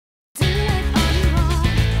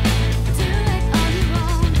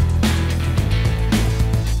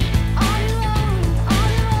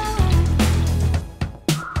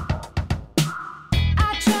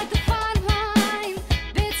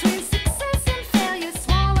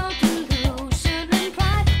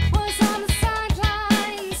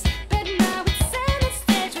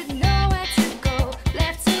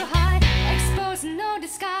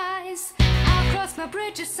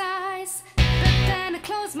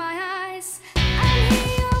eyes and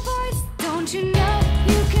hear your voice. Don't you know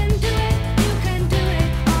you can do it? You can do it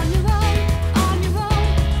on your own, on your own,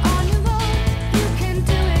 on your own. You can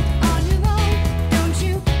do it on your own. Don't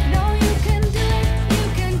you know you can do it? You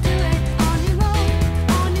can do it on your own,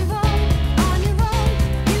 on your own, on your own.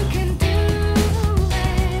 You can do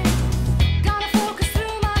it. Gotta focus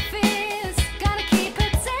through my fears. Gotta keep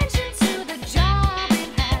attention to the job in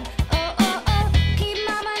hand. Oh, oh, oh. Keep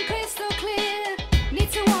my mind crystal clear.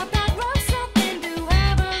 Need to walk that road so thin. Do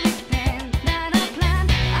everything that I plan.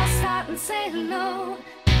 I'll start and say hello.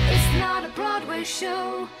 It's not a Broadway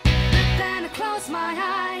show. But then I close my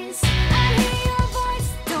eyes and hear your voice.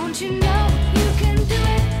 Don't you know you can do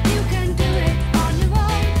it? You can do it on your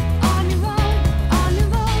own, on your own, on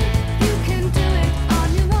your own. You can do it on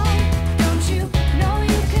your own. Don't you know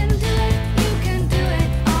you can do it? You can do it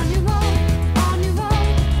on your own, on your own,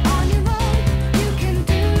 on your own. You can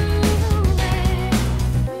do it.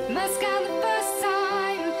 Must count the first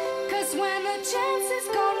time, 'cause when the chance is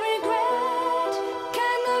gone, regret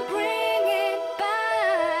cannot bring it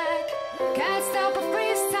back. Can't stop or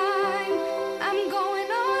freeze time. I'm going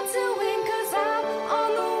on to win, 'cause I'm on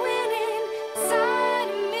the winning side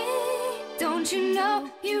of me. Don't you know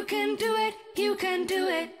you can do it? You can do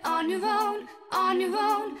it on your own, on your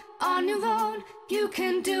own, on your own. You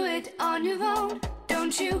can do it on your own.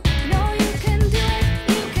 Don't you know you